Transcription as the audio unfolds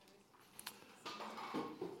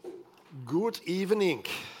Good evening.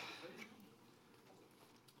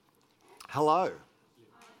 Hello.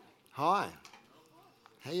 Hi.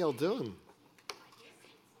 How y'all doing?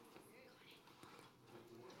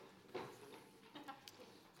 Why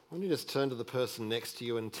don't you just turn to the person next to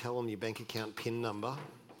you and tell them your bank account PIN number?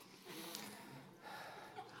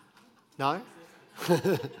 No?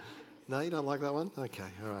 No, you don't like that one? Okay,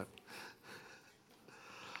 all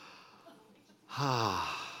right.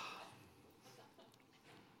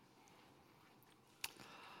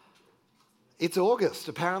 It's August,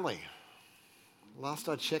 apparently. Last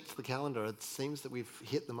I checked the calendar, it seems that we've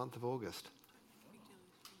hit the month of August.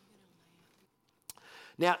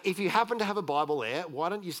 Now, if you happen to have a Bible there, why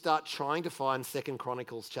don't you start trying to find 2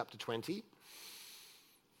 Chronicles chapter 20?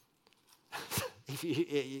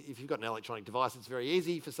 If you've got an electronic device, it's very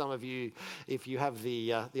easy. For some of you, if you have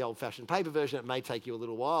the old-fashioned paper version, it may take you a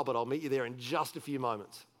little while, but I'll meet you there in just a few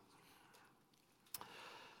moments.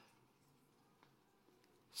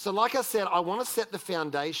 So like I said, I want to set the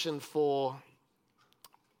foundation for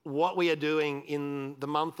what we are doing in the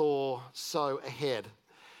month or so ahead.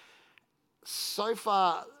 So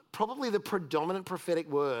far, probably the predominant prophetic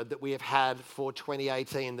word that we have had for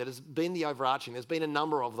 2018 that has been the overarching, there's been a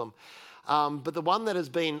number of them, but the one that has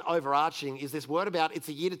been overarching is this word about it's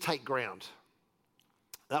a year to take ground.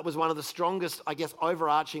 That was one of the strongest, I guess,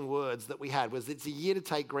 overarching words that we had, was it's a year to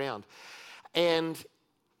take ground. And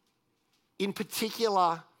in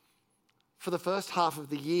particular, for the first half of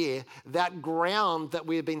the year, that ground that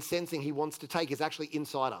we have been sensing he wants to take is actually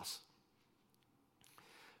inside us.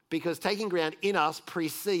 Because taking ground in us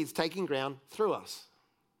precedes taking ground through us.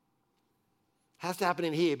 Has to happen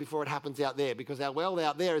in here before it happens out there, because our world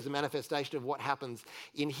out there is a manifestation of what happens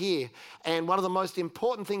in here. And one of the most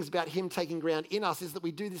important things about him taking ground in us is that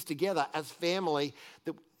we do this together as family.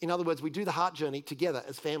 In other words, we do the heart journey together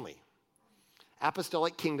as family.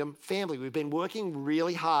 Apostolic kingdom, family. We've been working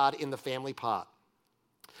really hard in the family part.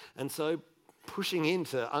 And so pushing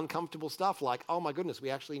into uncomfortable stuff like, oh my goodness, we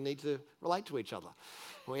actually need to relate to each other.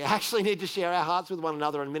 We actually need to share our hearts with one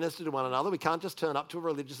another and minister to one another. We can't just turn up to a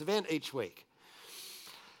religious event each week.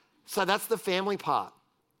 So that's the family part.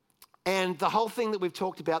 And the whole thing that we've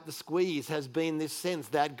talked about, the squeeze, has been this sense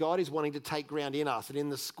that God is wanting to take ground in us. And in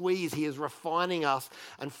the squeeze, he is refining us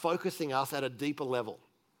and focusing us at a deeper level.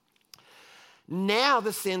 Now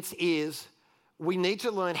the sense is we need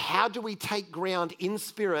to learn, how do we take ground in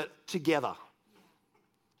spirit together?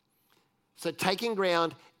 So taking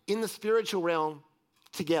ground in the spiritual realm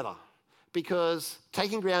together. Because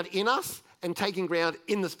taking ground in us and taking ground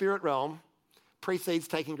in the spirit realm precedes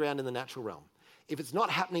taking ground in the natural realm. If it's not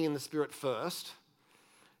happening in the spirit first,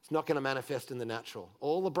 it's not going to manifest in the natural.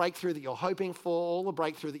 All the breakthrough that you're hoping for, all the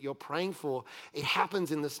breakthrough that you're praying for, it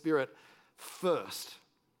happens in the spirit first.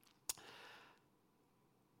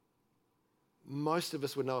 Most of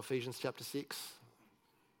us would know Ephesians chapter 6.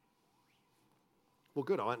 Well,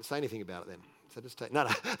 good, I won't say anything about it then. So just take,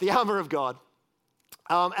 the armour of God.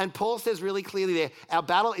 And Paul says really clearly there, our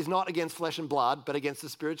battle is not against flesh and blood, but against the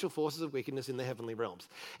spiritual forces of wickedness in the heavenly realms.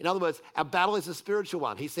 In other words, our battle is a spiritual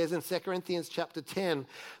one. He says in 2 Corinthians chapter 10,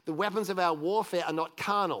 the weapons of our warfare are not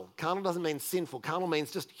carnal. Carnal doesn't mean sinful. Carnal means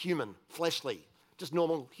just human, fleshly, just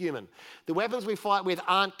normal human. The weapons we fight with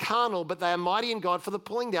aren't carnal, but they are mighty in God for the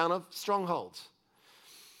pulling down of strongholds.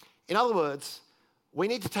 In other words, we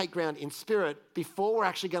need to take ground in spirit before we're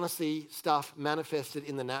actually going to see stuff manifested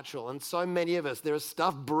in the natural. And so many of us, there is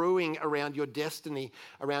stuff brewing around your destiny,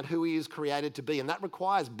 around who he is created to be. And that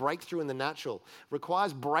requires breakthrough in the natural,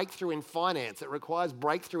 requires breakthrough in finance. It requires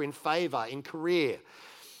breakthrough in favor, in career.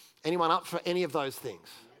 Anyone up for any of those things?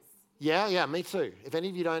 Yes. Yeah, me too. If any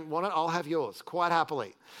of you don't want it, I'll have yours, quite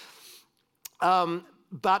happily.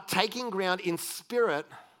 But taking ground in spirit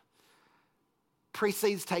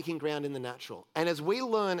precedes taking ground in the natural. And as we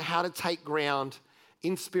learn how to take ground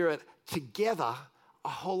in spirit together, a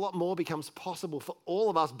whole lot more becomes possible for all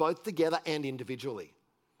of us, both together and individually.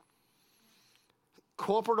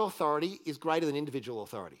 Corporate authority is greater than individual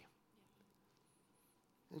authority.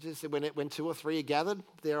 Just when two or three are gathered,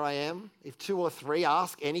 there I am. If two or three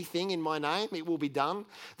ask anything in my name, it will be done.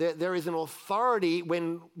 There is an authority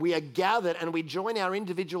when we are gathered and we join our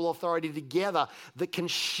individual authority together that can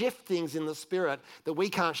shift things in the spirit that we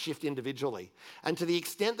can't shift individually. And to the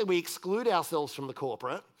extent that we exclude ourselves from the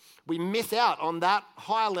corporate, we miss out on that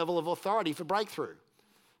higher level of authority for breakthrough.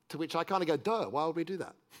 To which I kind of go, duh, why would we do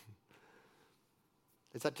that?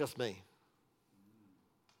 Is that just me?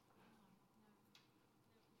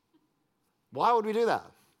 Why would we do that?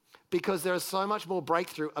 Because there is so much more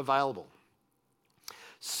breakthrough available.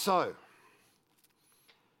 So,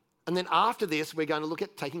 and then after this, we're going to look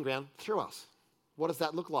at taking ground through us. What does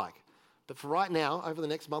that look like? But for right now, over the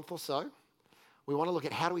next month or so, we want to look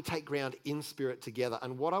at how do we take ground in spirit together.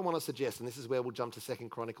 And what I want to suggest, and this is where we'll jump to 2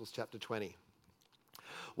 Chronicles chapter 20.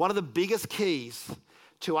 One of the biggest keys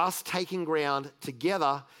to us taking ground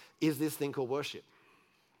together is this thing called worship.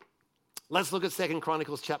 Let's look at 2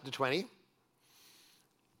 Chronicles chapter 20.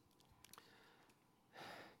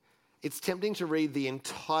 It's tempting to read the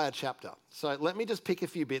entire chapter. So let me just pick a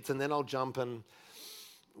few bits and then I'll jump and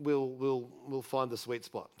we'll find the sweet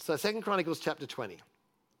spot. So 2 Chronicles chapter 20.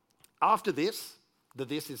 After this,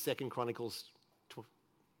 this is 2 Chronicles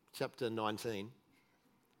chapter 19.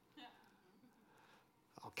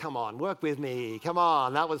 Oh, come on, work with me. Come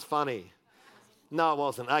on, that was funny. No, it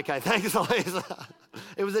wasn't. Okay, thanks, Lisa.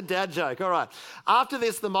 It was a dad joke. All right. After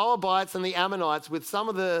this, the Moabites and the Ammonites with some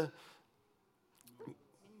of the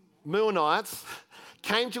Meunites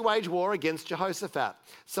came to wage war against Jehoshaphat.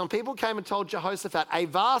 Some people came and told Jehoshaphat, a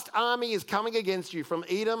vast army is coming against you from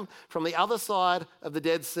Edom, from the other side of the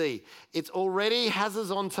Dead Sea. It's already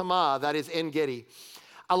Hazazon Tamar, that is En-Gedi.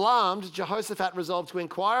 Alarmed, Jehoshaphat resolved to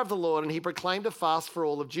inquire of the Lord, and he proclaimed a fast for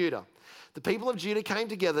all of Judah. The people of Judah came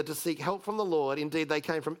together to seek help from the Lord. Indeed, they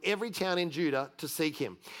came from every town in Judah to seek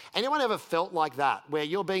him. Anyone ever felt like that, where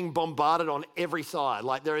you're being bombarded on every side?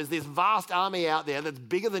 Like there is this vast army out there that's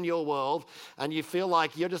bigger than your world, and you feel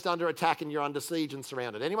like you're just under attack and you're under siege and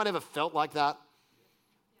surrounded. Anyone ever felt like that?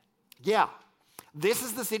 Yeah. This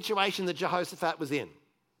is the situation that Jehoshaphat was in.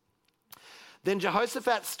 Then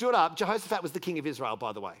Jehoshaphat stood up. Jehoshaphat was the king of Israel,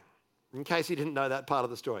 by the way, in case you didn't know that part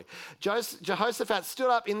of the story. Jehoshaphat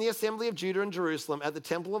stood up in the assembly of Judah and Jerusalem at the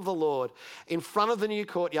temple of the Lord in front of the new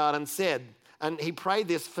courtyard and said, and he prayed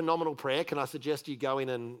this phenomenal prayer. Can I suggest you go in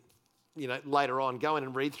and, later on, go in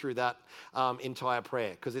and read through that entire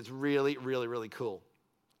prayer because it's really, really, really cool.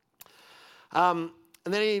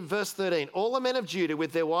 And then in verse 13, all the men of Judah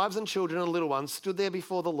with their wives and children and little ones stood there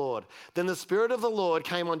before the Lord. Then the Spirit of the Lord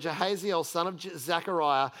came on Jahaziel, son of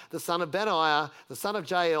Zechariah, the son of Benaiah, the son of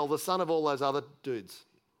Jael, the son of all those other dudes.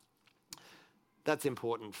 That's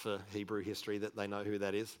important for Hebrew history that they know who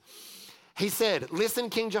that is. He said, listen,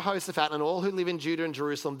 King Jehoshaphat and all who live in Judah and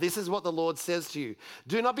Jerusalem, this is what the Lord says to you.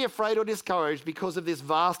 Do not be afraid or discouraged because of this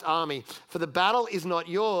vast army, for the battle is not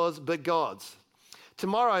yours but God's.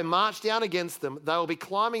 Tomorrow, march down against them. They will be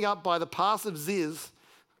climbing up by the pass of Ziz,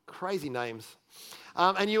 crazy names,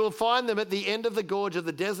 and you will find them at the end of the gorge of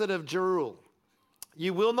the desert of Jeruel.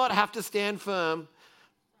 You will not have to stand firm.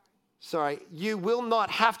 You will not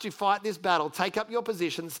have to fight this battle. Take up your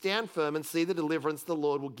position, stand firm, and see the deliverance the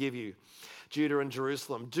Lord will give you, Judah and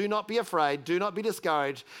Jerusalem. Do not be afraid. Do not be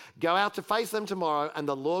discouraged. Go out to face them tomorrow, and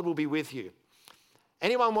the Lord will be with you.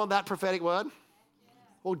 Anyone want that prophetic word?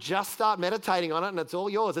 Well, just start meditating on it and it's all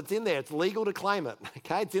yours. It's in there. It's legal to claim it.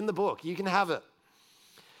 Okay, it's in the book. You can have it.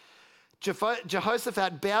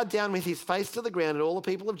 Jehoshaphat bowed down with his face to the ground, and all the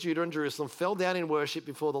people of Judah and Jerusalem fell down in worship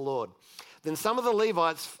before the Lord. Then some of the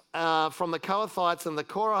Levites from the Kohathites and the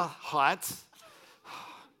Korahites,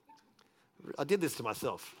 I did this to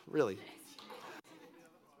myself, really,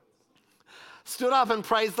 stood up and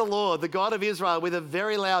praised the Lord, the God of Israel, with a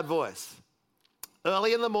very loud voice.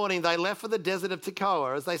 Early in the morning, they left for the desert of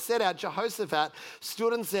Tekoa. As they set out, Jehoshaphat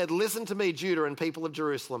stood and said, listen to me, Judah and people of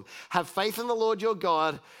Jerusalem. Have faith in the Lord your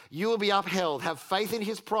God. You will be upheld. Have faith in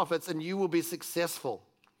his prophets and you will be successful.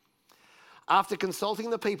 After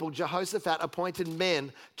consulting the people, Jehoshaphat appointed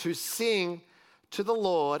men to sing to the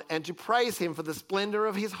Lord and to praise him for the splendor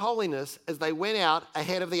of his holiness as they went out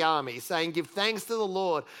ahead of the army, saying, give thanks to the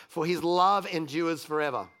Lord, for his love endures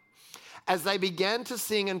forever. As they began to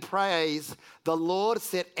sing and praise, the Lord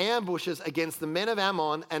set ambushes against the men of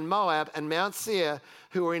Ammon and Moab and Mount Seir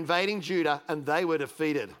who were invading Judah, and they were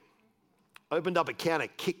defeated. Opened up a can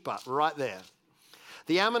of kick butt right there.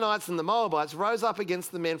 The Ammonites and the Moabites rose up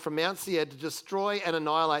against the men from Mount Seir to destroy and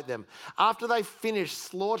annihilate them. After they finished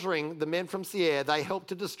slaughtering the men from Seir, they helped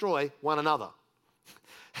to destroy one another.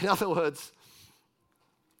 In other words,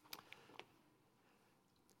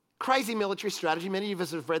 crazy military strategy. Many of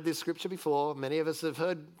us have read this scripture before. Many of us have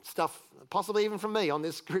heard stuff, possibly even from me, on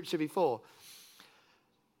this scripture before.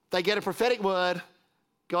 They get a prophetic word.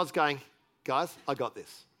 God's going, guys, I got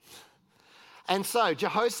this. And so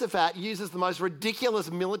Jehoshaphat uses the most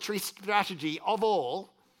ridiculous military strategy of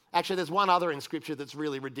all. Actually, there's one other in scripture that's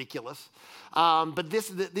really ridiculous. But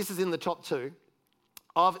this is in the top two,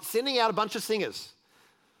 of sending out a bunch of singers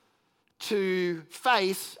to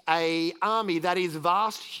face an army that is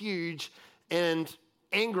vast, huge, and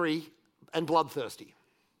angry and bloodthirsty.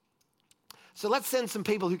 So let's send some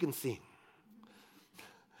people who can sing.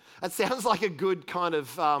 That sounds like a good kind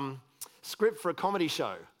of script for a comedy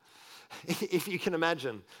show. if you can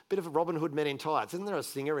imagine, a bit of a Robin Hood Men in Tights. Isn't there a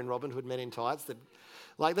singer in Robin Hood Men in Tights that,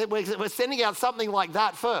 we're sending out something like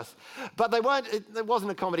that first. But it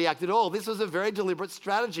wasn't a comedy act at all. This was a very deliberate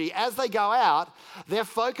strategy. As they go out, their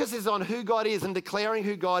focus is on who God is and declaring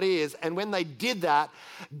who God is. And when they did that,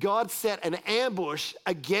 God set an ambush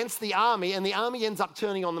against the army, and the army ends up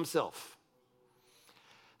turning on themselves.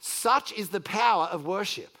 Such is the power of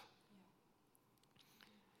worship.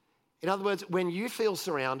 In other words, when you feel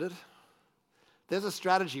surrounded, there's a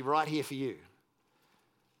strategy right here for you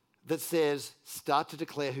that says start to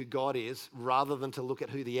declare who God is rather than to look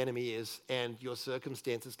at who the enemy is and your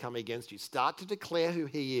circumstances coming against you. Start to declare who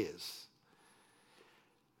he is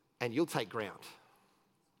and you'll take ground.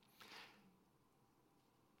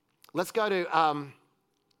 Let's go to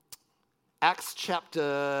Acts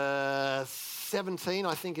chapter 17,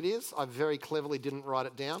 I think it is. I very cleverly didn't write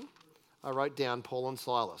it down. I wrote down Paul and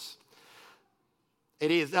Silas.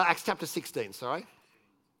 It is Acts chapter 16, sorry.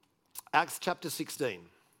 Acts chapter 16.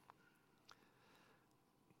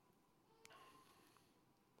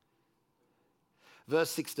 Verse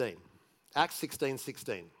 16, Acts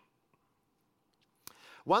 16:16.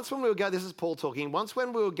 Once when we were going, this is Paul talking, once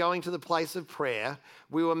when we were going to the place of prayer,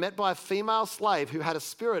 we were met by a female slave who had a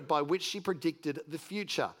spirit by which she predicted the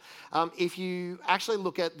future. If you actually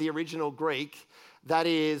look at the original Greek, that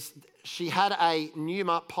is, she had a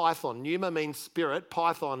pneuma python. Pneuma means spirit,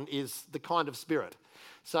 python is the kind of spirit.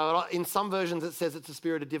 So in some versions it says it's a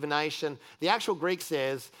spirit of divination. The actual Greek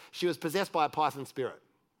says she was possessed by a python spirit.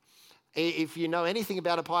 If you know anything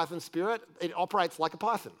about a python spirit, it operates like a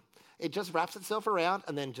python. It just wraps itself around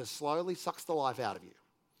and then just slowly sucks the life out of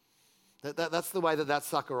you. That's the way that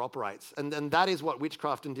sucker operates. And that is what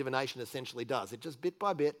witchcraft and divination essentially does. It just bit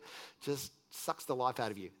by bit just sucks the life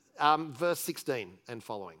out of you. Verse 16 and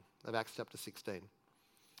following of Acts chapter 16.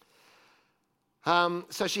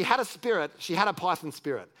 So she had a python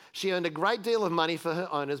spirit. She earned a great deal of money for her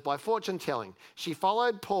owners by fortune telling. She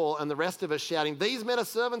followed Paul and the rest of us shouting, "These men are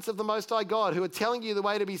servants of the Most High God who are telling you the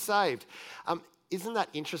way to be saved." Isn't that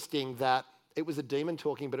interesting that it was a demon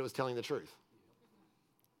talking, but it was telling the truth?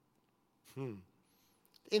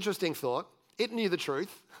 Interesting thought. It knew the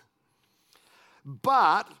truth.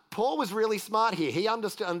 But Paul was really smart here. He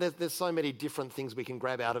understood, and there's so many different things we can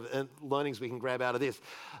grab out of, and learnings we can grab out of this.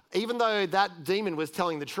 Even though that demon was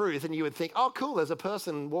telling the truth, and you would think, oh, cool, there's a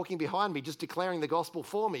person walking behind me just declaring the gospel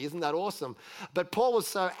for me. Isn't that awesome? But Paul was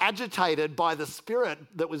so agitated by the spirit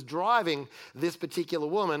that was driving this particular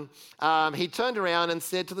woman, he turned around and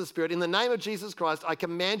said to the spirit, "In the name of Jesus Christ, I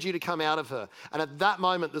command you to come out of her." And at that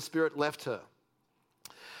moment, the spirit left her.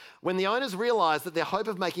 When the owners realized that their hope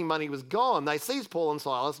of making money was gone, they seized Paul and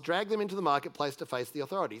Silas, dragged them into the marketplace to face the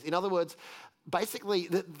authorities. In other words, basically,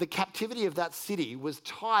 the captivity of that city was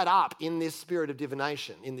tied up in this spirit of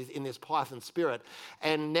divination, in this python spirit.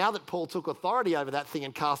 And now that Paul took authority over that thing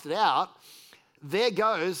and cast it out, there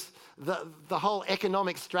goes the whole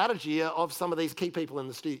economic strategy of some of these key people in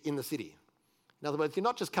the city. In other words, you're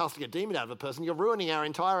not just casting a demon out of a person, you're ruining our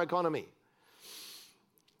entire economy.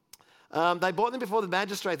 They brought them before the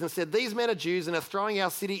magistrates and said, "These men are Jews and are throwing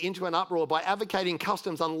our city into an uproar by advocating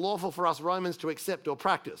customs unlawful for us Romans to accept or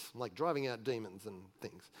practice," like driving out demons and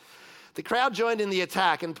things. The crowd joined in the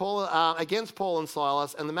attack against Paul and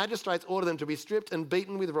Silas, and the magistrates ordered them to be stripped and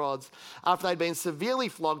beaten with rods. After they'd been severely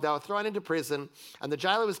flogged, they were thrown into prison, and the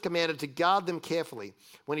jailer was commanded to guard them carefully.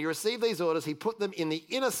 When he received these orders, he put them in the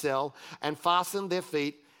inner cell and fastened their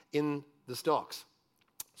feet in the stocks.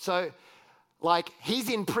 So, he's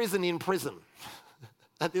in prison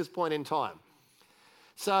at this point in time.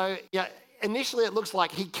 So, initially it looks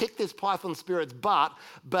like he kicked this python spirit's butt,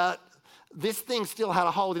 but this thing still had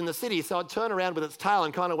a hold in the city, so it turned around with its tail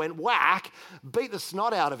and kind of went whack, beat the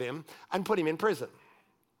snot out of him, and put him in prison.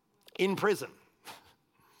 In prison.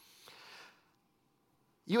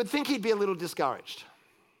 You would think he'd be a little discouraged,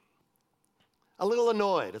 a little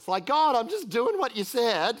annoyed. It's like, God, I'm just doing what you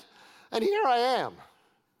said, and here I am.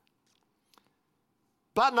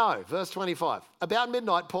 But no, verse 25. About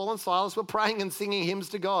midnight, Paul and Silas were praying and singing hymns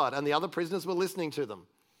to God, and the other prisoners were listening to them.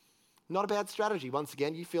 Not a bad strategy. Once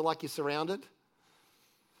again, you feel like you're surrounded,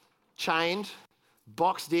 chained,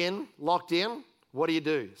 boxed in, locked in. What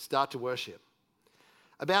do? Start to worship.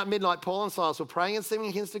 About midnight, Paul and Silas were praying and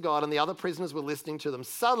singing hymns to God, and the other prisoners were listening to them.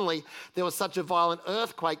 Suddenly, there was such a violent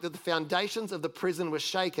earthquake that the foundations of the prison were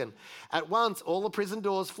shaken. At once, all the prison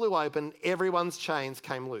doors flew open, everyone's chains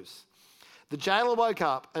came loose. The jailer woke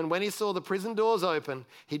up, and when he saw the prison doors open,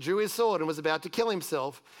 he drew his sword and was about to kill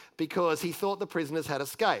himself because he thought the prisoners had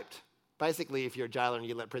escaped. Basically, if you're a jailer and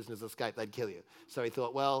you let prisoners escape, they'd kill you. So he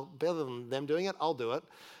thought, well, better than them doing it, I'll do it.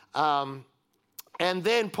 And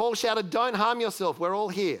then Paul shouted, "Don't harm yourself. We're all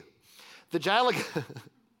here." The jailer,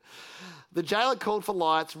 the jailer called for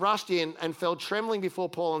lights, rushed in, and fell trembling before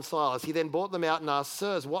Paul and Silas. He then brought them out and asked,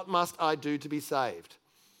 "Sirs, what must I do to be saved?"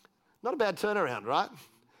 Not a bad turnaround, right?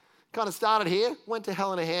 Kind of started here, went to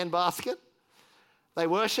hell in a handbasket. They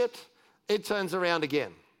worshipped. It turns around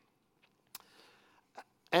again.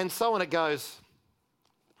 And so on it goes.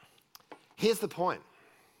 Here's the point.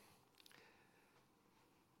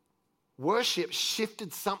 Worship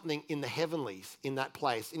shifted something in the heavenlies in that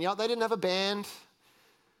place. And they didn't have a band.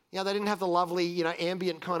 They didn't have the lovely,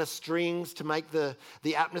 ambient kind of strings to make the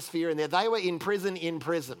atmosphere in there. They were in prison.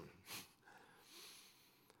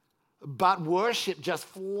 But worship just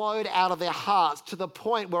flowed out of their hearts to the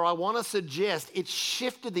point where I want to suggest it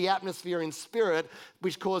shifted the atmosphere in spirit,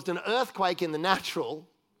 which caused an earthquake in the natural,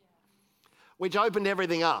 which opened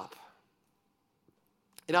everything up.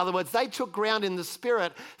 In other words, they took ground in the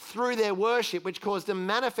spirit through their worship, which caused a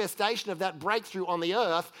manifestation of that breakthrough on the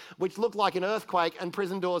earth, which looked like an earthquake and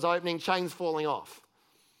prison doors opening, chains falling off.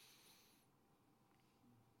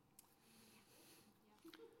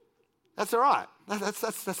 That's all right.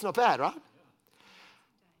 That's not bad, right?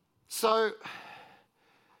 So,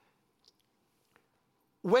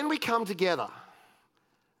 when we come together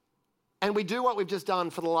and we do what we've just done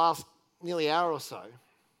for the last nearly hour or so,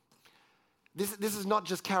 this is not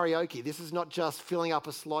just karaoke. This is not just filling up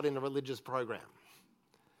a slot in a religious program.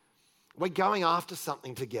 We're going after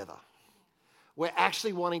something together. We're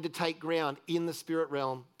actually wanting to take ground in the spirit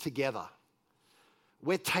realm together.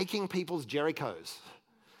 We're taking people's Jerichos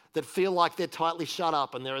that feel like they're tightly shut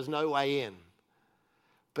up and there is no way in.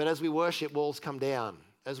 But as we worship, walls come down.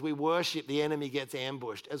 As we worship, the enemy gets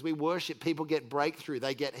ambushed. As we worship, people get breakthrough.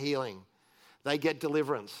 They get healing. They get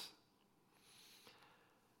deliverance.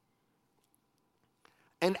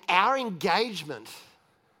 And our engagement,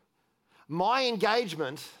 my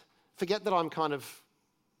engagement, forget that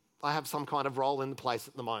I have some kind of role in the place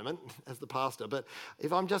at the moment as the pastor, but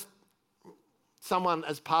if I'm just someone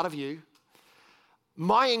as part of you,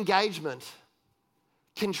 my engagement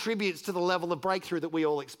contributes to the level of breakthrough that we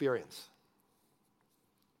all experience.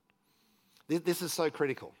 This is so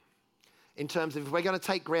critical. In terms of if we're going to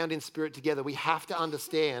take ground in spirit together, we have to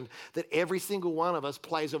understand that every single one of us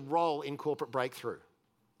plays a role in corporate breakthrough.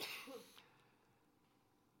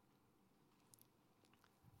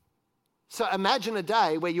 So imagine a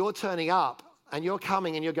day where you're turning up and you're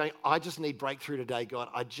coming and you're going, "I just need breakthrough today, God.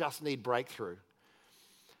 I just need breakthrough."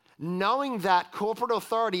 Knowing that corporate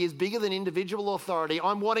authority is bigger than individual authority,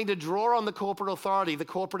 I'm wanting to draw on the corporate authority, the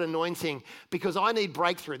corporate anointing, because I need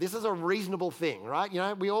breakthrough. This is a reasonable thing, right?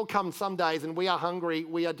 We all come some days and we are hungry,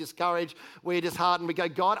 we are discouraged, we are disheartened. We go,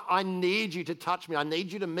 "God, I need you to touch me. I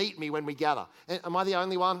need you to meet me when we gather." Am I the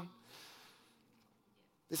only one?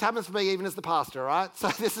 This happens for me even as the pastor, right? So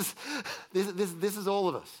this is all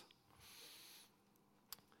of us.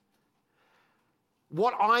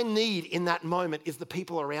 What I need in that moment is the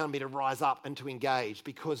people around me to rise up and to engage,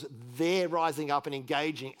 because their rising up and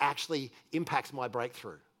engaging actually impacts my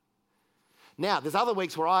breakthrough. Now, there's other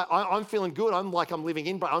weeks where I'm feeling good. I'm living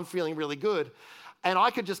in, but I'm feeling really good. And I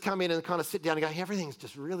could just come in and kind of sit down and go, "Everything's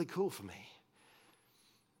just really cool for me."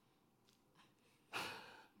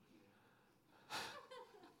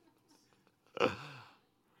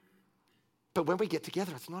 But when we get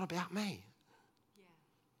together, it's not about me.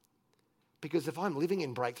 Because if I'm living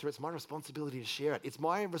in breakthrough, it's my responsibility to share it. It's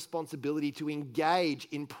my responsibility to engage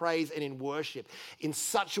in praise and in worship in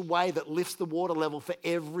such a way that lifts the water level for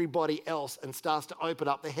everybody else and starts to open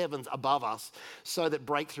up the heavens above us so that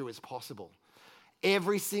breakthrough is possible.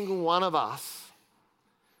 Every single one of us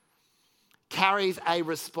carries a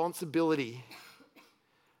responsibility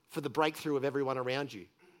for the breakthrough of everyone around you.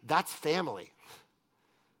 That's family.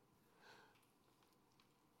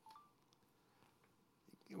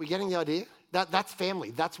 We getting the idea? That's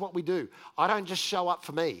family. That's what we do. I don't just show up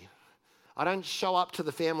for me. I don't show up to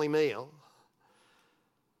the family meal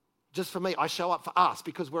just for me. I show up for us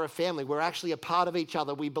because we're a family. We're actually a part of each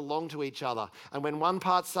other. We belong to each other. And when one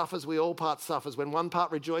part suffers, we all part suffers. When one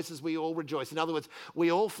part rejoices, we all rejoice. In other words, we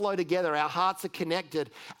all flow together. Our hearts are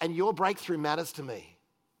connected, and your breakthrough matters to me.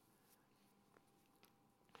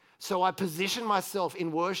 So I position myself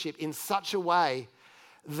in worship in such a way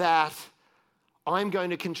that I'm going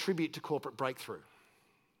to contribute to corporate breakthrough.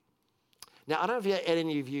 Now, I don't know if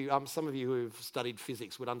any of you, some of you who've studied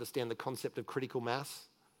physics would understand the concept of critical mass.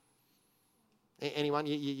 Anyone?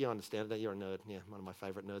 You understand it? You're a nerd. Yeah, one of my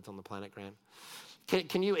favourite nerds on the planet, Grant.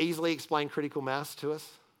 Can you easily explain critical mass to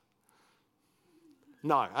us?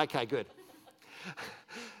 No. Okay, good.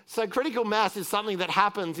 So critical mass is something that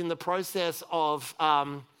happens in the process of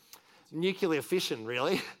nuclear fission,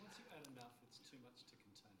 really. Once you add enough, it's too much to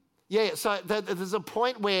contain. Yeah, so there's a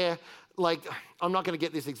point where, like, I'm not going to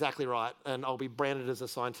get this exactly right, and I'll be branded as a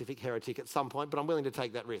scientific heretic at some point, but I'm willing to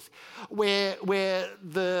take that risk. Where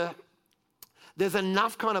there's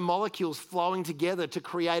enough kind of molecules flowing together to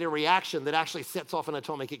create a reaction that actually sets off an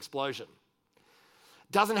atomic explosion.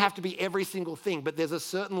 Doesn't have to be every single thing, but there's a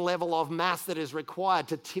certain level of mass that is required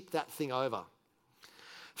to tip that thing over.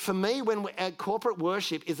 For me, corporate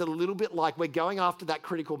worship is a little bit like we're going after that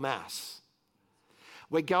critical mass.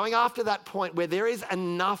 We're going after that point where there is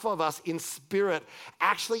enough of us in spirit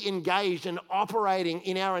actually engaged and operating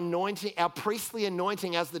in our anointing, our priestly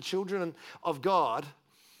anointing as the children of God,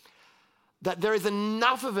 that there is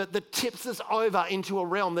enough of it that tips us over into a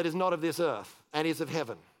realm that is not of this earth and is of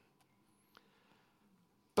heaven.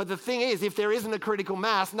 But the thing is, if there isn't a critical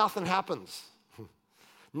mass, nothing happens.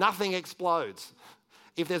 Nothing explodes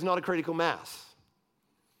if there's not a critical mass.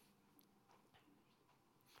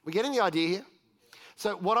 We're getting the idea here?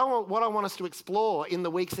 So what I want us to explore in the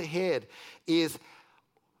weeks ahead is,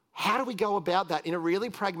 how do we go about that in a really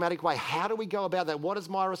pragmatic way? How do we go about that? What is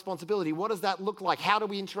my responsibility? What does that look like? How do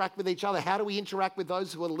we interact with each other? How do we interact with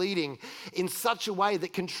those who are leading in such a way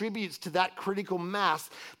that contributes to that critical mass,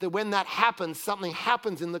 that when that happens, something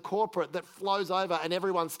happens in the corporate that flows over and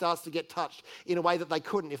everyone starts to get touched in a way that they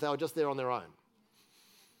couldn't if they were just there on their own?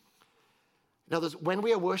 In other words, when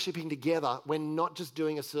we are worshipping together, we're not just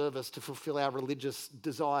doing a service to fulfill our religious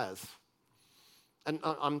desires. And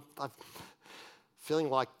I'm feeling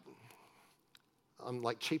like I'm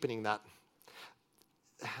like cheapening that,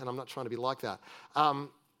 and I'm not trying to be like that,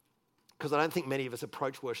 because I don't think many of us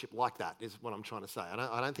approach worship like that, is what I'm trying to say.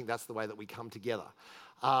 I don't think that's the way that we come together.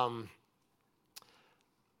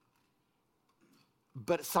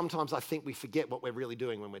 But sometimes I think we forget what we're really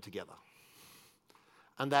doing when we're together.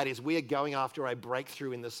 And that is, we are going after a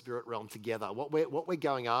breakthrough in the spirit realm together. What we're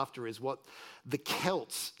going after is what the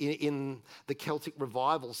Celts in the Celtic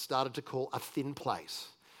revival started to call a thin place,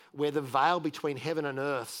 where the veil between heaven and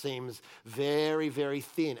earth seems very, very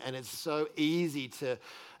thin, and it's so easy to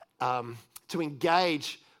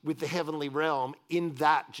engage with the heavenly realm in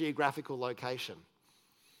that geographical location.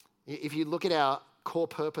 If you look at our core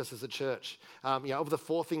purpose as a church, of the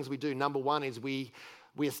 4 things we do, number 1 is we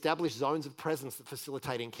establish zones of presence that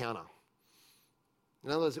facilitate encounter.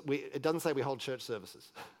 In other words, it doesn't say we hold church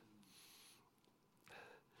services.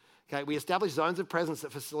 Okay, we establish zones of presence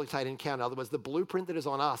that facilitate encounter. In other words, the blueprint that is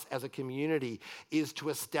on us as a community is to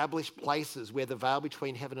establish places where the veil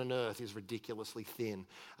between heaven and earth is ridiculously thin,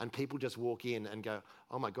 and people just walk in and go,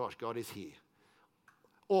 oh my gosh, God is here.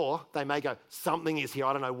 Or they may go, something is here,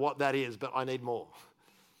 I don't know what that is, but I need more.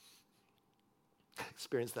 I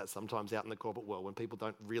experience that sometimes out in the corporate world when people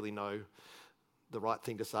don't really know the right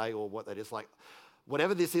thing to say or what that is. Like,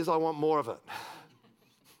 whatever this is, I want more of it.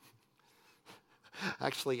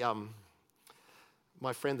 Actually,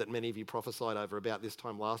 my friend that many of you prophesied over about this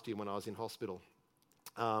time last year when I was in hospital,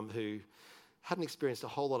 who hadn't experienced a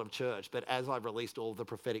whole lot of church, but as I released all of the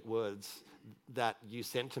prophetic words that you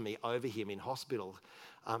sent to me over him in hospital,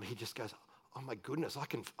 he just goes, oh my goodness, I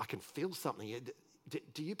can feel something.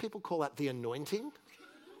 Do you people call that the anointing?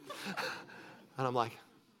 And I'm like,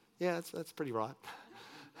 yeah, that's pretty right.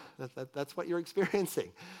 That's what you're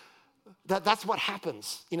experiencing. That's what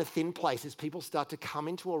happens in a thin place, is people start to come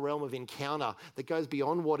into a realm of encounter that goes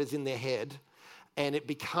beyond what is in their head, and it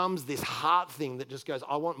becomes this heart thing that just goes,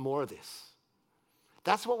 I want more of this.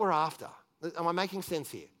 That's what we're after. Am I making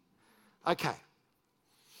sense here? Okay.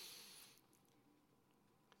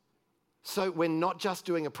 So we're not just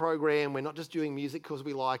doing a program, we're not just doing music because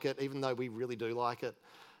we like it, even though we really do like it.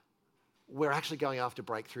 We're actually going after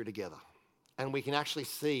breakthrough together. And we can actually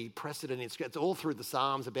see precedent. It's all through the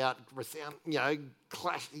Psalms about,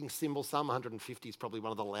 clashing cymbals. Psalm 150 is probably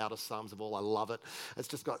one of the loudest Psalms of all. I love it. It's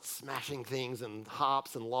just got smashing things and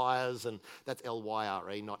harps and lyres, and that's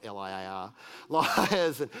L-Y-R-E, not L-I-A-R.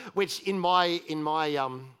 Lyres, which in my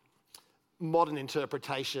modern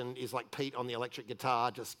interpretation is like Pete on the electric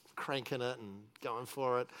guitar, just cranking it and going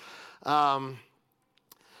for it.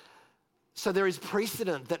 So there is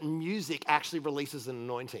precedent that music actually releases an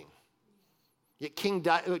anointing. Yet King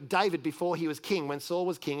David, before he was king, when Saul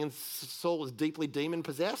was king and Saul was deeply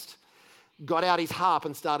demon-possessed, got out his harp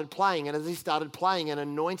and started playing. And as he started playing, an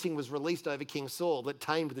anointing was released over King Saul that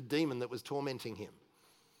tamed the demon that was tormenting him.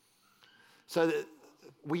 So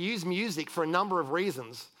we use music for a number of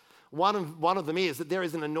reasons. One of them is that there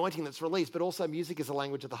is an anointing that's released, but also music is a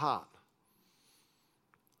language of the heart.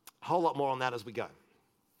 A whole lot more on that as we go.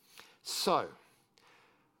 So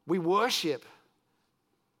we worship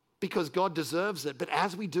because God deserves it, but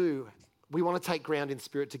as we do, We want to take ground in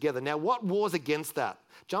spirit together. Now, what wars against that?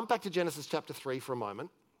 Jump back to Genesis chapter 3 for a moment.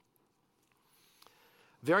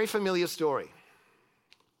 Very familiar story.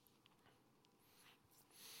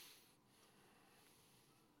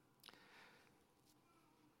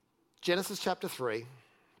 Genesis chapter 3.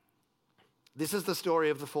 This is the story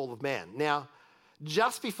of the fall of man. Now,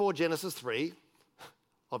 just before Genesis 3,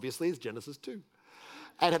 obviously, is Genesis 2.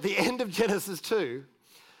 And at the end of Genesis 2,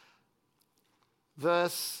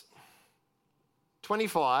 verse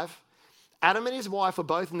 25, Adam and his wife were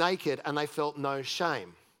both naked and they felt no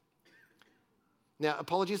shame. Now,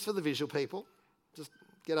 apologies for the visual people. Just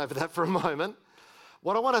get over that for a moment.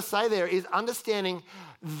 What I want to say there is understanding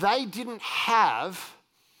they didn't have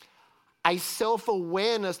a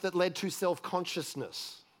self-awareness that led to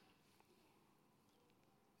self-consciousness.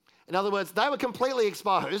 In other words, they were completely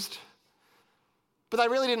exposed, but they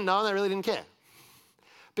really didn't know and they really didn't care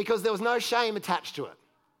because there was no shame attached to it.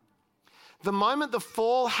 The moment the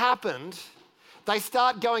fall happened, they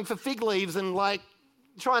start going for fig leaves and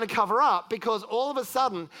trying to cover up because all of a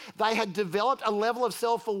sudden they had developed a level of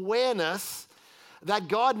self-awareness that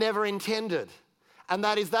God never intended. And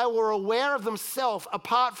that is they were aware of themselves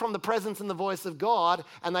apart from the presence and the voice of God,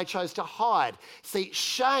 and they chose to hide. See,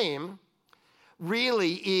 shame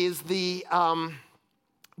really is the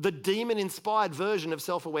demon-inspired version of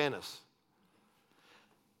self-awareness.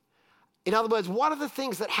 In other words, one of the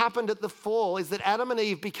things that happened at the fall is that Adam and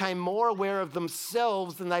Eve became more aware of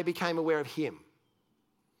themselves than they became aware of Him.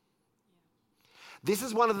 This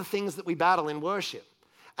is one of the things that we battle in worship.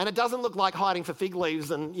 And it doesn't look like hiding for fig leaves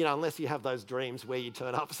and, unless you have those dreams where you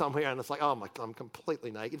turn up somewhere and it's like, oh my God, I'm completely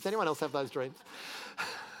naked. Does anyone else have those dreams?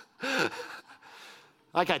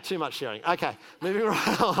 Okay, too much sharing. Okay, moving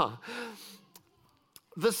right along.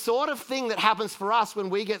 The sort of thing that happens for us when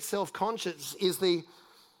we get self-conscious is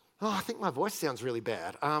I think my voice sounds really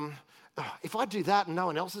bad. If I do that and no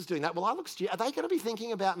one else is doing that, well, I look stupid. Are they going to be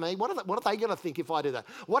thinking about me? What are they going to think if I do that?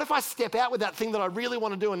 What if I step out with that thing that I really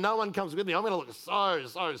want to do and no one comes with me? I'm going to look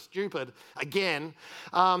so stupid again.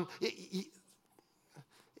 Again,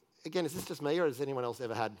 is this just me or has anyone else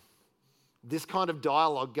ever had this kind of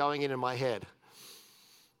dialogue going in my head?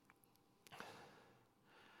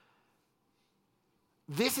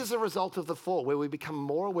 This is a result of the fall where we become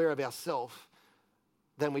more aware of ourselves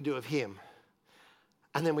than we do of Him.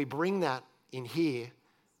 And then we bring that in here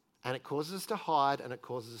and it causes us to hide and it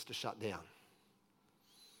causes us to shut down.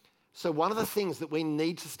 So one of the things that we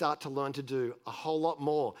need to start to learn to do a whole lot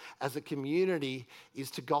more as a community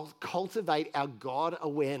is to cultivate our God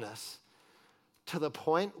awareness to the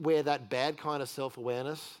point where that bad kind of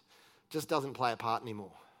self-awareness just doesn't play a part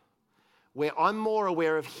anymore. Where I'm more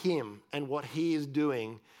aware of Him and what He is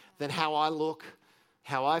doing than how I look,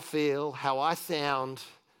 how I feel, how I sound.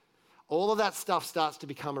 All of that stuff starts to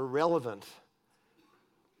become irrelevant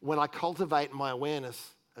when I cultivate my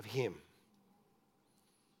awareness of Him.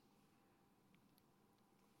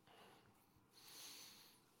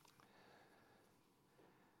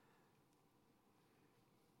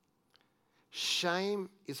 Shame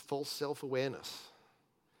is false self-awareness.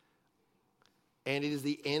 And it is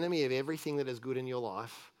the enemy of everything that is good in your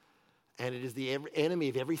life. And it is the enemy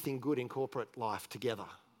of everything good in corporate life together.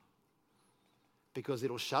 Because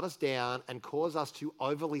it'll shut us down and cause us to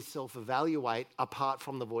overly self-evaluate apart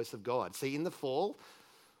from the voice of God. See, in the fall,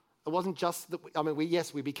 it wasn't just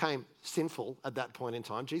that, we became sinful at that point in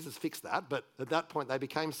time. Jesus fixed that, but at that point they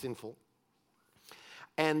became sinful.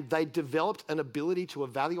 And they developed an ability to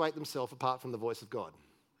evaluate themselves apart from the voice of God.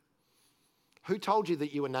 Who told you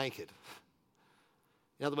that you were naked?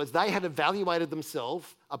 In other words, they had evaluated themselves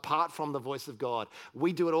apart from the voice of God.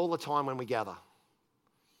 We do it all the time when we gather.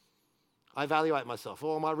 I evaluate myself.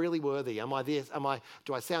 Oh, am I really worthy? Am I this?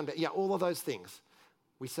 Do I sound bad? Yeah, all of those things.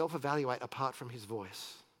 We self-evaluate apart from His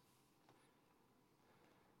voice.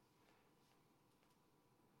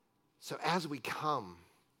 So as we come,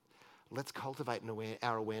 let's cultivate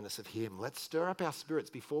our awareness of Him. Let's stir up our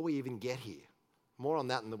spirits before we even get here. More on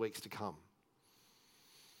that in the weeks to come.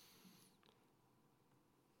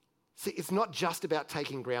 See, it's not just about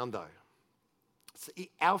taking ground though. See,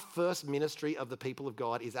 our first ministry of the people of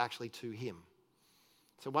God is actually to Him.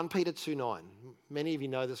 So 1 Peter 2:9, many of you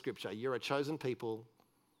know the scripture. You're a chosen people,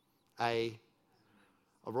 a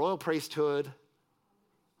royal priesthood,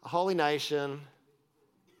 a holy nation,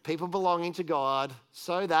 people belonging to God,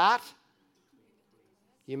 so that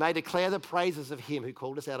you may declare the praises of Him who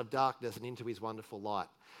called us out of darkness and into His wonderful light.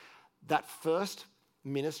 That first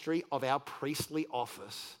ministry of our priestly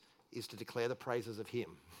office is to declare the praises of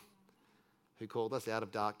Him who called us out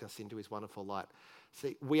of darkness into His wonderful light.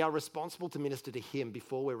 See, we are responsible to minister to Him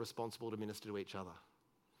before we're responsible to minister to each other.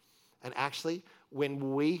 And actually,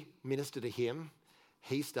 when we minister to him,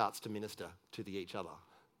 he starts to minister to each other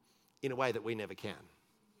in a way that we never can.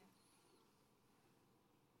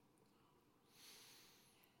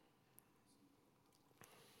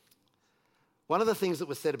 One of the things that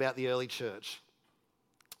was said about the early church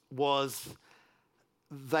was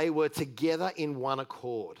they were together in one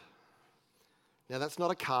accord. Now, that's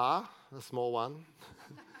not a car, a small one,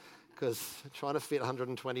 because trying to fit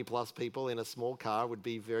 120 plus people in a small car would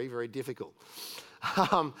be very, very difficult.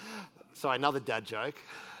 Sorry, another dad joke.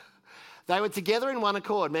 They were together in one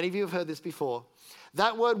accord. Many of you have heard this before.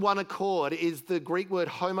 That word one accord is the Greek word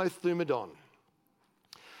homothumadon.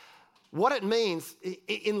 What it means,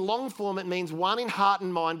 in long form, it means one in heart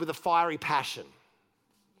and mind with a fiery passion.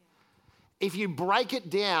 If you break it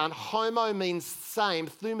down, homo means same,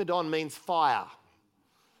 thumadon means fire.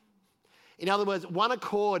 In other words, one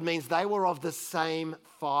accord means they were of the same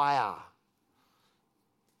fire.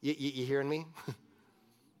 You hearing me?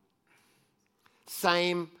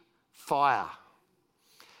 Same fire.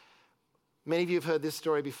 Many of you have heard this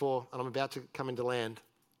story before, and I'm about to come into land.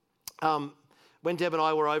 When Deb and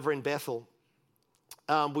I were over in Bethel,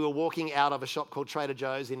 we were walking out of a shop called Trader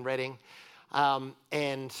Joe's in Reading,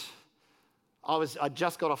 and I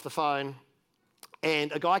just got off the phone,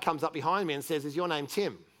 and a guy comes up behind me and says, "Is your name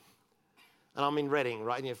Tim?" And I'm in Reading,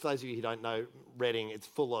 right? And for those of you who don't know Reading, it's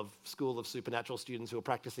full of School of Supernatural students who are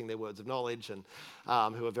practicing their words of knowledge and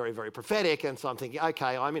who are very, very prophetic. And so I'm thinking,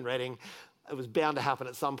 okay, I'm in Reading. It was bound to happen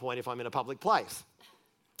at some point if I'm in a public place.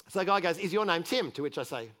 So the guy goes, "Is your name Tim?" To which I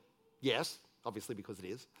say, "Yes," obviously because it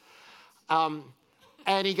is.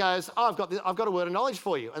 And he goes, "Oh, I've got a word of knowledge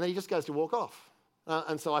for you." And then he just goes to walk off.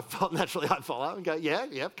 And so I felt naturally I'd follow and go,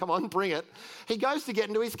 yeah, come on, bring it. He goes to get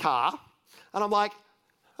into his car, and I'm like,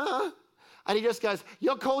 huh? And he just goes,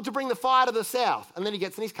 "You're called to bring the fire to the south." And then he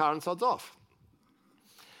gets in his car and sods off.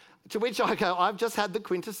 To which I go, I've just had the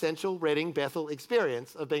quintessential Reading Bethel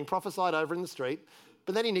experience of being prophesied over in the street,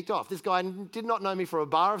 but then he nicked off. This guy did not know me for a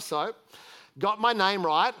bar of soap, got my name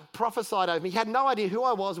right, prophesied over me. He had no idea who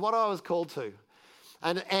I was, what I was called to,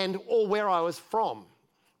 and or where I was from,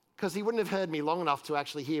 because he wouldn't have heard me long enough to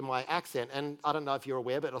actually hear my accent. And I don't know if you're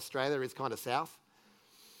aware, but Australia is kind of south.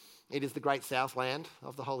 It is the great southland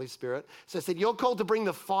of the Holy Spirit. So I said, "You're called to bring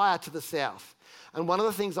the fire to the south." And one of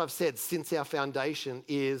the things I've said since our foundation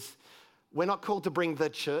is we're not called to bring the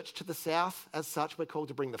church to the south as such, we're called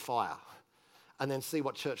to bring the fire and then see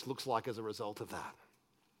what church looks like as a result of that.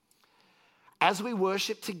 As we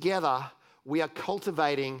worship together, we are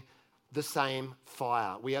cultivating the same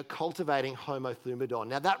fire. We are cultivating homothumadon.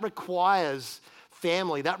 Now that requires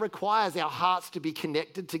family, that requires our hearts to be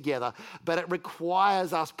connected together, but it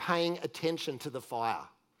requires us paying attention to the fire.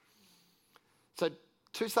 So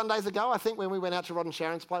 2 Sundays ago, I think, when we went out to Rod and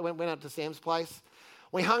Sharon's place, went out to Sam's place,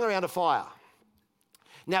 we hung around a fire.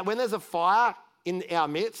 Now, when there's a fire in our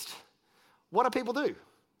midst, what do people do?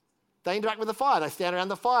 They interact with the fire. They stand around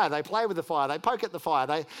the fire. They play with the fire. They poke at the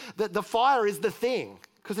fire. The fire is the thing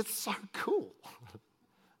because it's so cool.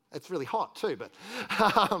 It's really hot too, but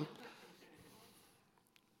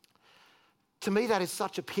to me, that is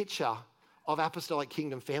such a picture of apostolic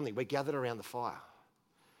kingdom family. We're gathered around the fire.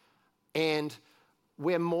 And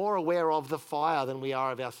we're more aware of the fire than we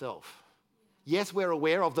are of ourselves. Yes, we're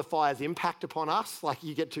aware of the fire's impact upon us. Like,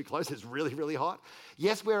 you get too close, it's really, really hot.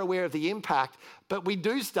 Yes, we're aware of the impact, but we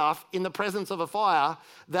do stuff in the presence of a fire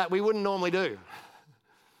that we wouldn't normally do.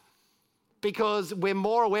 Because we're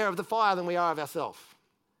more aware of the fire than we are of ourselves.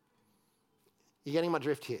 You getting my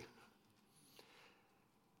drift here?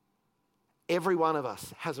 Every one of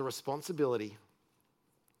us has a responsibility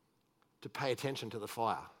to pay attention to the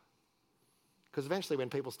fire. Because eventually when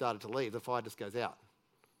people started to leave, the fire just goes out.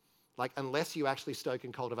 Like, unless you actually stoke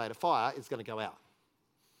and cultivate a fire, it's going to go out.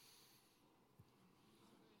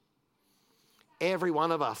 Every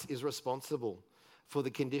one of us is responsible for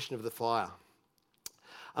the condition of the fire.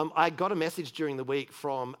 I got a message during the week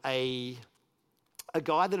from a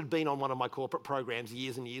guy that had been on one of my corporate programs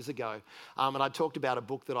years and years ago, and I talked about a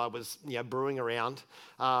book that I was brewing around,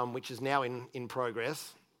 which is now in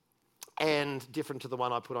progress, and different to the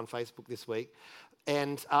one I put on Facebook this week.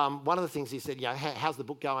 And one of the things he said, how's the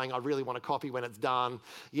book going? I really want a copy when it's done,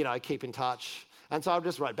 keep in touch. And so I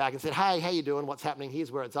just wrote back and said, "Hey, how you doing? What's happening?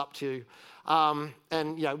 Here's where it's up to. And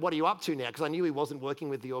what are you up to now?" Because I knew he wasn't working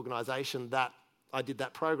with the organisation that I did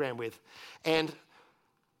that program with. And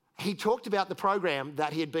he talked about the program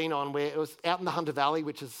that he had been on, where it was out in the Hunter Valley,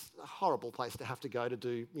 which is a horrible place to have to go to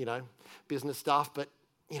do, business stuff. But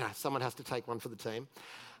someone has to take one for the team.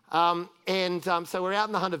 So we're out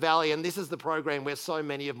in the Hunter Valley, and this is the program where so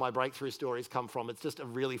many of my breakthrough stories come from. It's just a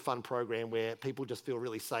really fun program where people just feel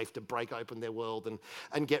really safe to break open their world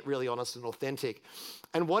and get really honest and authentic.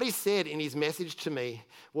 And what he said in his message to me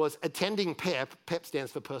was attending PEP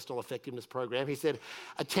stands for Personal Effectiveness Program. He said,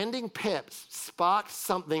 attending PEP sparked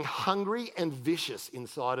something hungry and vicious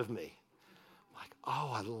inside of me. Like,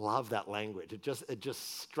 oh, I love that language. It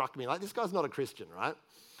just struck me. Like, this guy's not a Christian, right?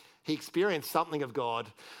 He experienced something of God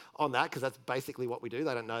on that, because that's basically what we do.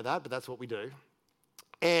 They don't know that, but that's what we do.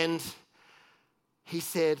 And he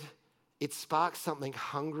said, it sparked something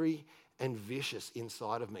hungry and vicious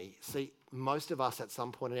inside of me. See, most of us at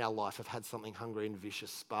some point in our life have had something hungry and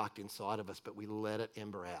vicious sparked inside of us, but we let it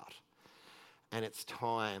ember out. And it's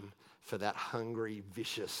time for that hungry,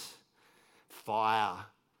 vicious fire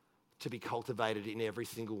to be cultivated in every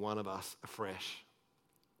single one of us afresh.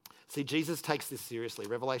 See, Jesus takes this seriously.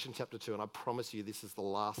 Revelation chapter 2, and I promise you this is the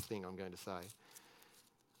last thing I'm going to say.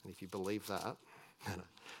 And if you believe that,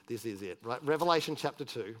 this is it. Right? Revelation chapter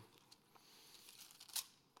 2.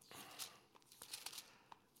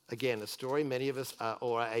 Again, a story many of us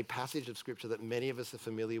or a passage of scripture that many of us are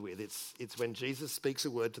familiar with. It's when Jesus speaks a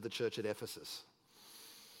word to the church at Ephesus.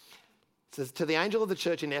 It says, to the angel of the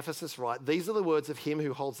church in Ephesus write, these are the words of him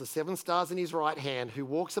who holds the 7 stars in his right hand, who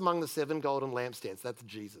walks among the 7 golden lampstands. That's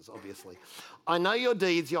Jesus, obviously. I know your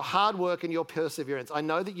deeds, your hard work, and your perseverance. I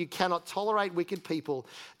know that you cannot tolerate wicked people,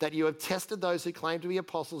 that you have tested those who claim to be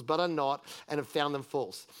apostles but are not, and have found them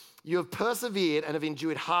false. You have persevered and have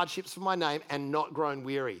endured hardships for my name and not grown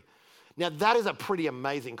weary. Now, that is a pretty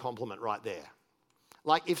amazing compliment right there.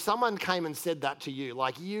 Like, if someone came and said that to you,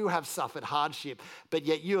 like, you have suffered hardship, but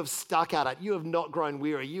yet you have stuck at it, you have not grown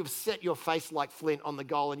weary, you have set your face like flint on the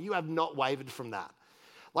goal, and you have not wavered from that.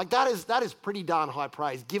 Like, that is pretty darn high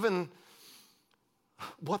praise, given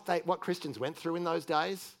what Christians went through in those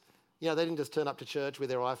days. They didn't just turn up to church with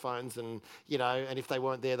their iPhones and if they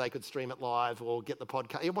weren't there, they could stream it live or get the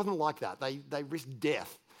podcast. It wasn't like that. They risked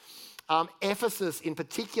death. Ephesus, in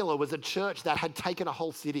particular, was a church that had taken a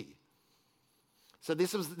whole city. So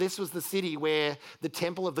this was the city where the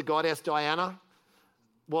temple of the goddess Diana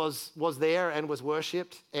was there and was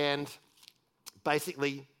worshipped, and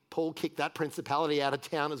basically Paul kicked that principality out of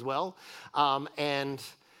town as well, and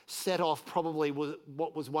set off probably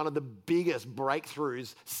what was one of the biggest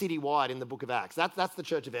breakthroughs citywide in the book of Acts. That's the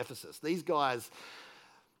church of Ephesus. These guys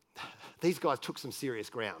took some serious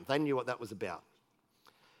ground. They knew what that was about.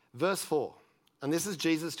 Verse 4, and this is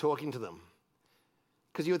Jesus talking to them.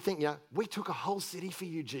 Because you would think, we took a whole city for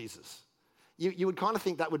you, Jesus. You would kind of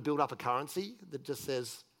think that would build up a currency that just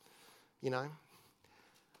says,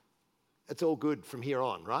 it's all good from here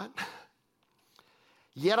on, right?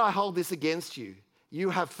 Yet I hold this against you. You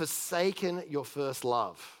have forsaken your first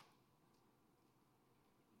love.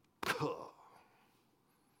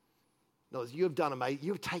 No, you have done amazing.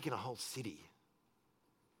 You have taken a whole city.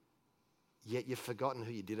 Yet you've forgotten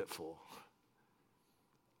who you did it for.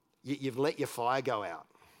 You've let your fire go out.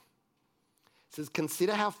 It says,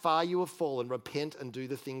 consider how far you have fallen, repent and do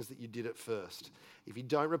the things that you did at first. If you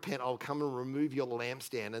don't repent, I'll come and remove your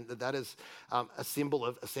lampstand. And that is a symbol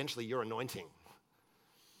of essentially your anointing.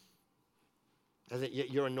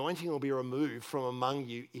 Your anointing will be removed from among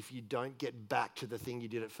you if you don't get back to the thing you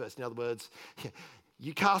did at first. In other words,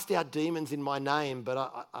 you cast out demons in my name,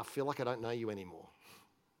 but I feel like I don't know you anymore.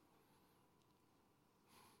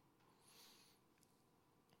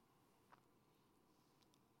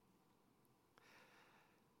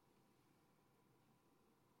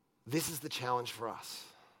 This is the challenge for us.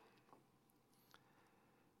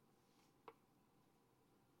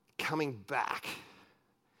 Coming back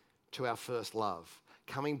to our first love.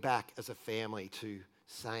 Coming back as a family to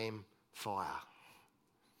same fire.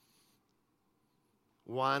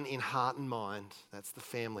 One in heart and mind, that's the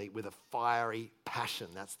family, with a fiery passion,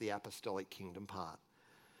 that's the apostolic kingdom part.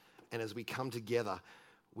 And as we come together,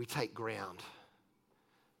 we take ground.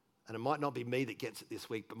 And it might not be me that gets it this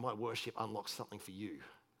week, but my worship unlocks something for you.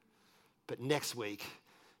 But next week,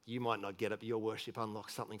 you might not get it, but your worship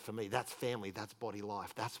unlocks something for me. That's family, that's body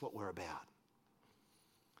life, that's what we're about.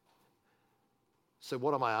 So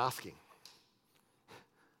what am I asking?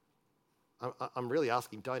 I'm really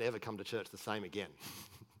asking, don't ever come to church the same again.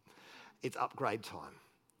 It's upgrade time.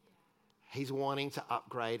 He's wanting to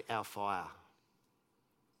upgrade our fire.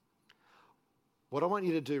 What I want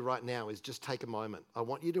you to do right now is just take a moment. I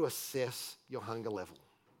want you to assess your hunger level.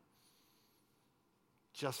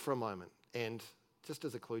 Just for a moment. And just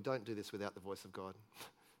as a clue, don't do this without the voice of God,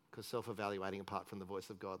 because self-evaluating apart from the voice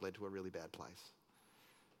of God led to a really bad place.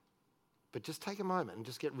 But just take a moment and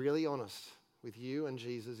just get really honest with you and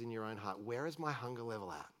Jesus in your own heart. Where is my hunger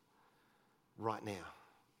level at right now?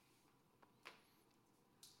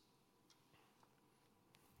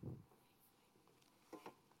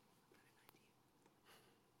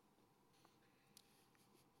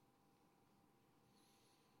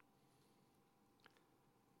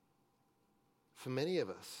 For many of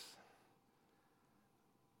us,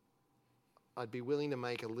 I'd be willing to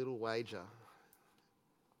make a little wager,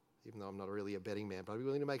 even though I'm not really a betting man, but I'd be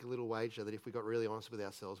willing to make a little wager that if we got really honest with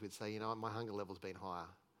ourselves, we'd say, you know what, my hunger level's been higher.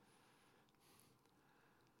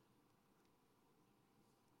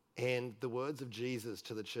 And the words of Jesus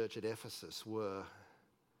to the church at Ephesus were,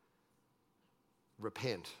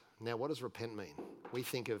 repent. Now, what does repent mean? We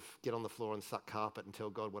think of get on the floor and suck carpet and tell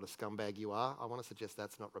God what a scumbag you are. I want to suggest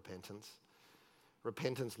that's not repentance.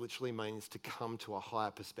 Repentance literally means to come to a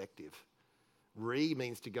higher perspective.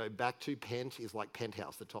 Means to go back to. Pent is like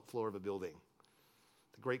penthouse, the top floor of a building.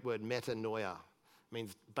 The Greek word metanoia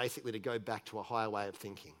means basically to go back to a higher way of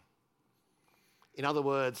thinking. In other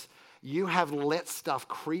words, you have let stuff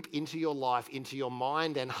creep into your life, into your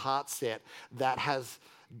mind and heart set that has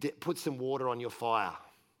put some water on your fire.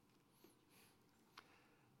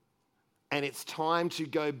 And it's time to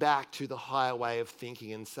go back to the higher way of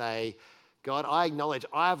thinking and say, God, I acknowledge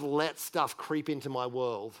I've let stuff creep into my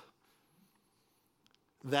world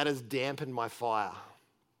that has dampened my fire.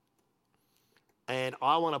 And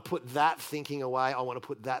I want to put that thinking away. I want to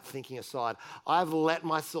put that thinking aside. I've let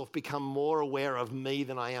myself become more aware of me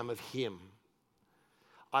than I am of him.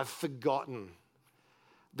 I've forgotten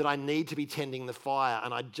that I need to be tending the fire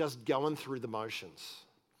and I'm just going through the motions.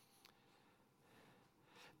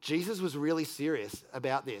 Jesus was really serious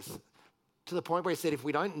about this, to the point where he said, if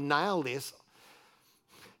we don't nail this,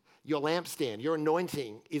 your lampstand, your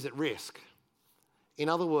anointing is at risk. In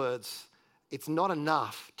other words, it's not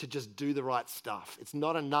enough to just do the right stuff. It's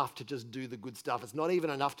not enough to just do the good stuff. It's not even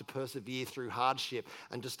enough to persevere through hardship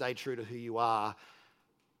and to stay true to who you are.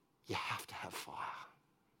 You have to have fire.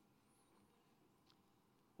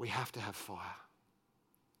 We have to have fire.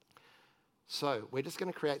 So we're just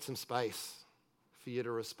going to create some space for you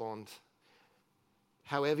to respond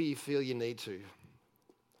however you feel you need to.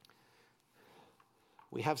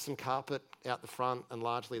 We have some carpet out the front, and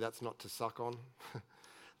largely that's not to suck on.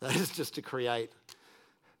 That is just to create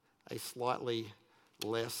a slightly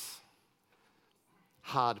less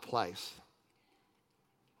hard place.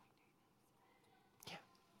 Yeah.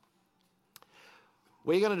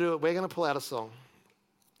 We're going to do it. We're going to pull out a song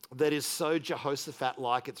that is so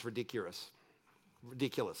Jehoshaphat-like it's ridiculous.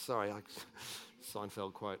 Ridiculous. Sorry,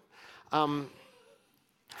 Seinfeld quote.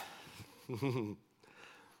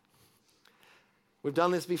 We've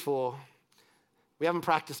done this before. We haven't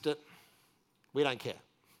practiced it. We don't care,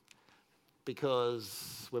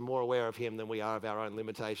 because we're more aware of him than we are of our own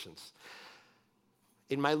limitations.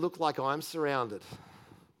 It may look like I'm surrounded,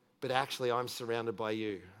 but actually I'm surrounded by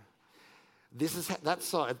you. The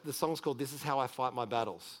song's called This Is How I Fight My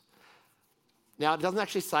Battles. Now, it doesn't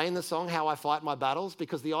actually say in the song how I fight my battles,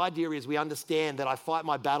 because the idea is we understand that I fight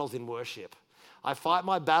my battles in worship. I fight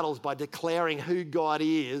my battles by declaring who God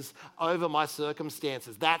is over my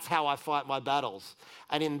circumstances. That's how I fight my battles.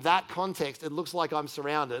 And in that context, it looks like I'm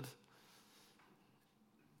surrounded,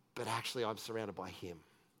 but actually I'm surrounded by him.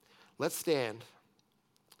 Let's stand.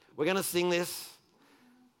 We're going to sing this.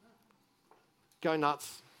 Go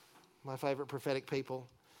nuts. My favorite prophetic people.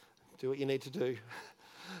 Do what you need to do.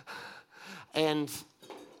 And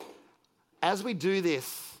as we do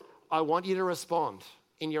this, I want you to respond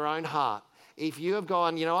in your own heart. If you have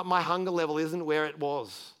gone, you know what, my hunger level isn't where it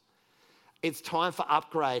was. It's time for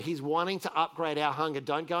upgrade. He's wanting to upgrade our hunger.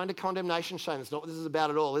 Don't go into condemnation, shame. That's not what this is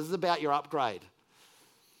about at all. This is about your upgrade.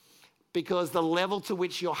 Because the level to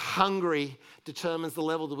which you're hungry determines the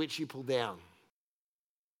level to which you pull down.